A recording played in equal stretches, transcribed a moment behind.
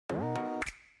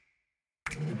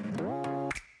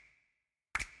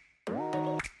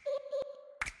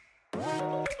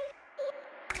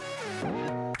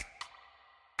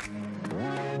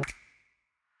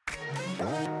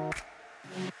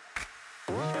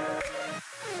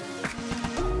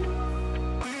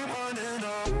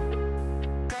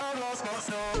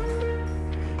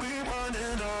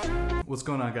What's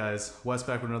going on, guys? Wes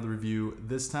back with another review.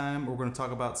 This time we're going to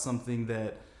talk about something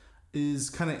that is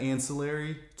kind of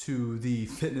ancillary to the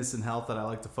fitness and health that I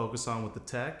like to focus on with the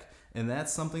tech, and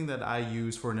that's something that I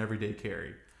use for an everyday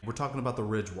carry. We're talking about the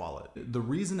Ridge wallet. The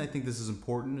reason I think this is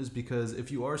important is because if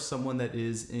you are someone that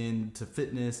is into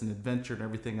fitness and adventure and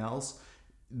everything else,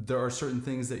 there are certain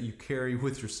things that you carry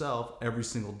with yourself every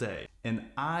single day. And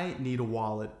I need a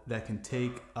wallet that can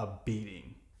take a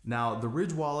beating. Now, the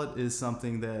Ridge wallet is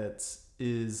something that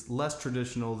is less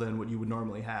traditional than what you would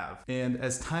normally have. And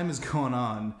as time has gone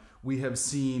on, we have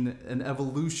seen an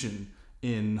evolution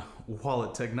in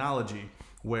wallet technology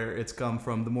where it's come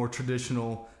from the more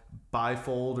traditional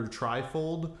bifold or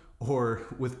trifold, or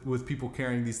with people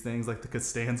carrying these things like the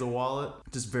Costanza wallet,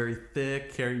 just very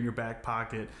thick, carry in your back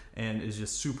pocket, and is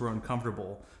just super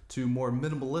uncomfortable, to more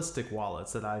minimalistic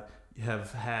wallets that I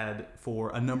have had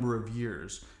for a number of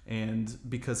years. And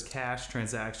because cash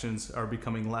transactions are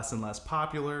becoming less and less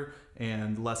popular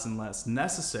and less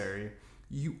necessary,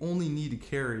 you only need to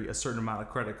carry a certain amount of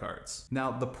credit cards.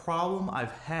 Now, the problem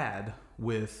I've had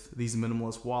with these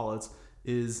minimalist wallets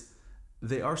is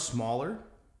they are smaller,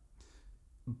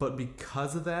 but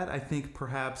because of that, I think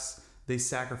perhaps they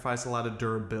sacrifice a lot of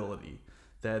durability,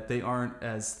 that they aren't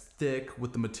as thick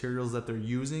with the materials that they're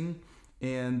using,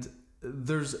 and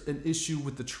there's an issue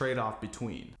with the trade-off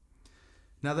between.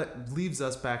 Now that leaves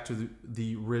us back to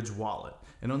the Ridge wallet.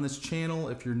 And on this channel,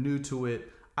 if you're new to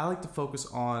it, I like to focus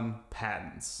on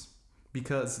patents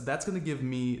because that's going to give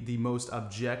me the most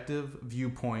objective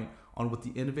viewpoint on what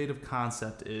the innovative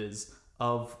concept is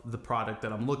of the product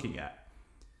that I'm looking at.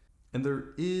 And there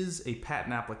is a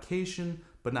patent application,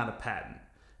 but not a patent.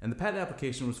 And the patent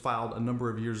application was filed a number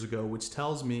of years ago, which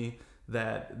tells me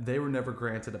that they were never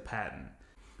granted a patent.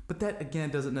 But that, again,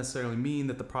 doesn't necessarily mean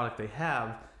that the product they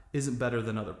have isn't better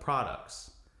than other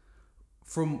products.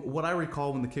 From what I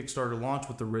recall, when the Kickstarter launched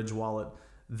with the Ridge wallet,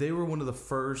 they were one of the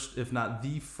first, if not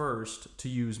the first, to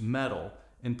use metal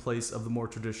in place of the more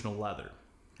traditional leather.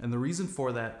 And the reason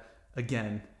for that,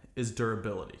 again, is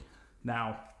durability.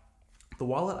 Now, the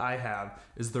wallet I have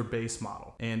is their base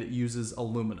model, and it uses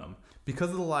aluminum. Because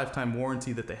of the lifetime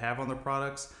warranty that they have on their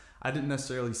products, I didn't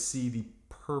necessarily see the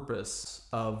purpose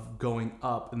of going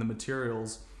up in the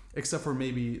materials, except for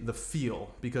maybe the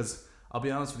feel, because I'll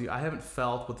be honest with you, I haven't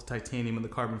felt what the titanium and the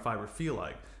carbon fiber feel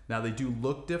like. Now, they do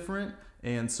look different,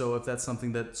 and so if that's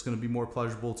something that's going to be more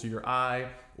pleasurable to your eye,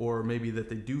 or maybe that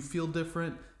they do feel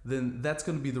different, then that's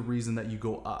going to be the reason that you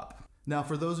go up. Now,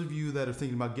 for those of you that are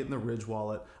thinking about getting the Ridge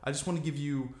wallet, I just want to give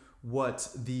you what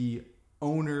the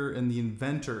owner and the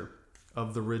inventor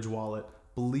of the Ridge wallet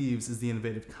believes is the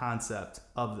innovative concept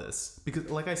of this. Because,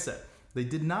 like I said, they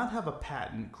did not have a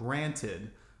patent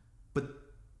granted, but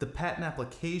the patent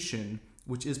application,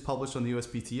 which is published on the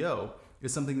USPTO,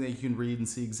 is something that you can read and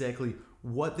see exactly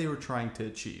what they were trying to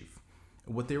achieve.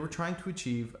 What they were trying to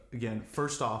achieve, again,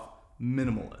 first off,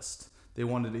 minimalist. They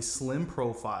wanted a slim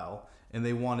profile and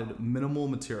they wanted minimal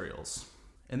materials.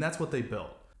 And that's what they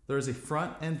built. There is a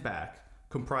front and back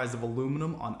comprised of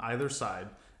aluminum on either side,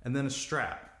 and then a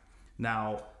strap.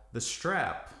 Now, the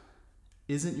strap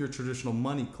isn't your traditional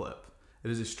money clip.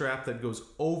 It is a strap that goes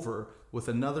over with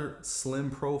another slim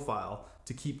profile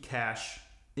to keep cash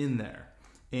in there.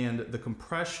 And the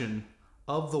compression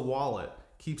of the wallet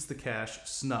keeps the cash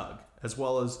snug, as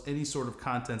well as any sort of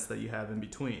contents that you have in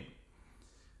between.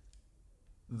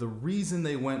 The reason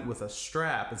they went with a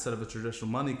strap instead of a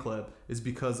traditional money clip is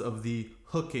because of the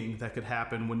hooking that could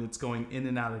happen when it's going in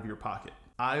and out of your pocket.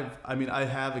 I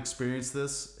have experienced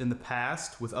this in the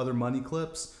past with other money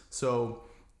clips, so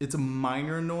it's a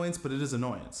minor annoyance, but it is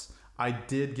annoyance. I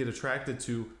did get attracted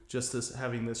to just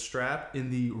having this strap in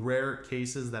the rare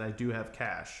cases that I do have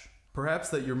cash. Perhaps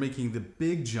that you're making the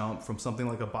big jump from something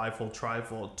like a bifold,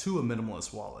 trifold to a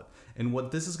minimalist wallet. And what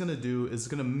this is going to do is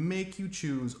going to make you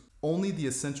choose only the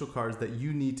essential cards that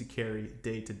you need to carry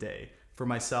day to day. For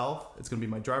myself, it's going to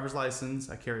be my driver's license.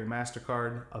 I carry a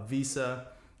MasterCard, a Visa,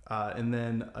 and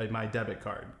then my debit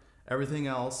card. Everything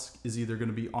else is either going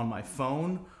to be on my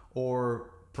phone,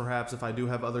 or perhaps if I do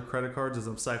have other credit cards as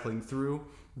I'm cycling through,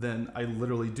 then I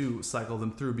literally do cycle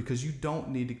them through, because you don't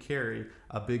need to carry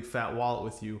a big fat wallet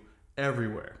with you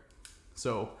everywhere.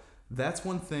 So that's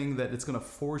one thing that it's going to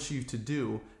force you to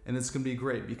do, and it's going to be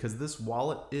great because this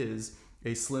wallet is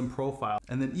a slim profile.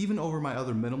 And then even over my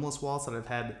other minimalist wallets that I've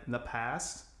had in the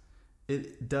past,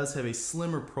 it does have a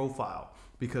slimmer profile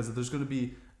because there's going to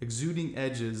be exuding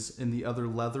edges in the other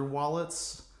leather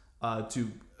wallets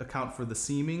to account for the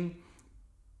seaming.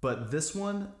 But this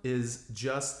one is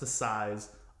just the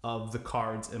size of the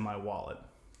cards in my wallet.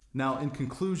 Now, in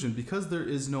conclusion, because there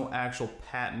is no actual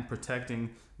patent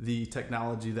protecting the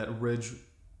technology that Ridge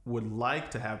would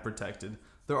like to have protected,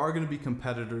 there are going to be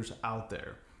competitors out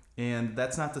there. And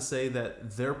that's not to say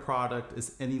that their product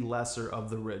is any lesser of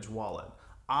the Ridge wallet.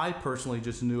 I personally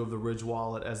just knew of the Ridge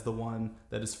wallet as the one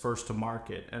that is first to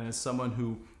market. And as someone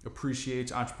who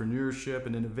appreciates entrepreneurship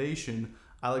and innovation,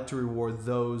 I like to reward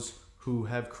those who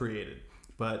have created.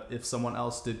 But if someone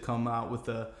else did come out with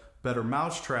a better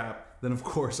mousetrap, then of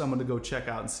course I'm gonna go check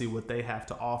out and see what they have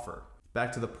to offer.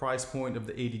 Back to the price point of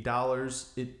the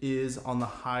 $80, it is on the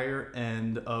higher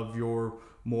end of your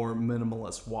more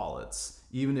minimalist wallets.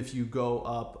 Even if you go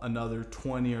up another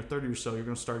 20 or 30 or so, you're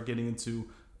gonna start getting into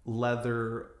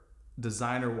leather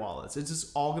designer wallets. It's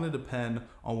just all gonna depend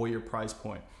on what your price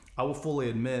point. I will fully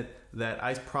admit that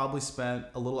I probably spent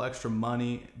a little extra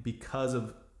money because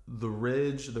of the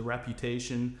Ridge, the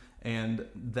reputation, and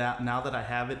that now that I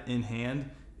have it in hand,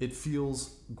 it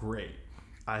feels great.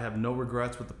 I have no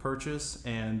regrets with the purchase,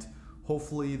 and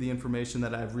hopefully the information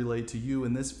that I've relayed to you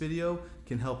in this video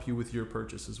can help you with your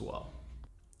purchase as well.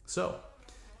 So,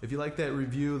 if you like that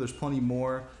review, there's plenty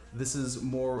more. This is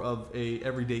more of a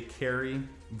everyday carry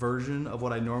version of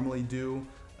what I normally do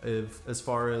as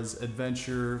far as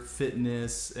adventure,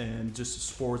 fitness, and just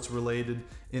sports related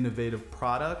innovative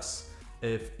products.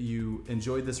 If you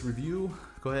enjoyed this review,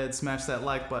 go ahead, smash that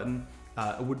like button.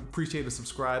 I would appreciate a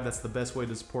subscribe. That's the best way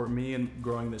to support me in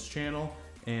growing this channel,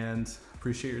 and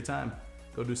appreciate your time.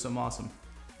 Go do something awesome.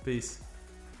 Peace.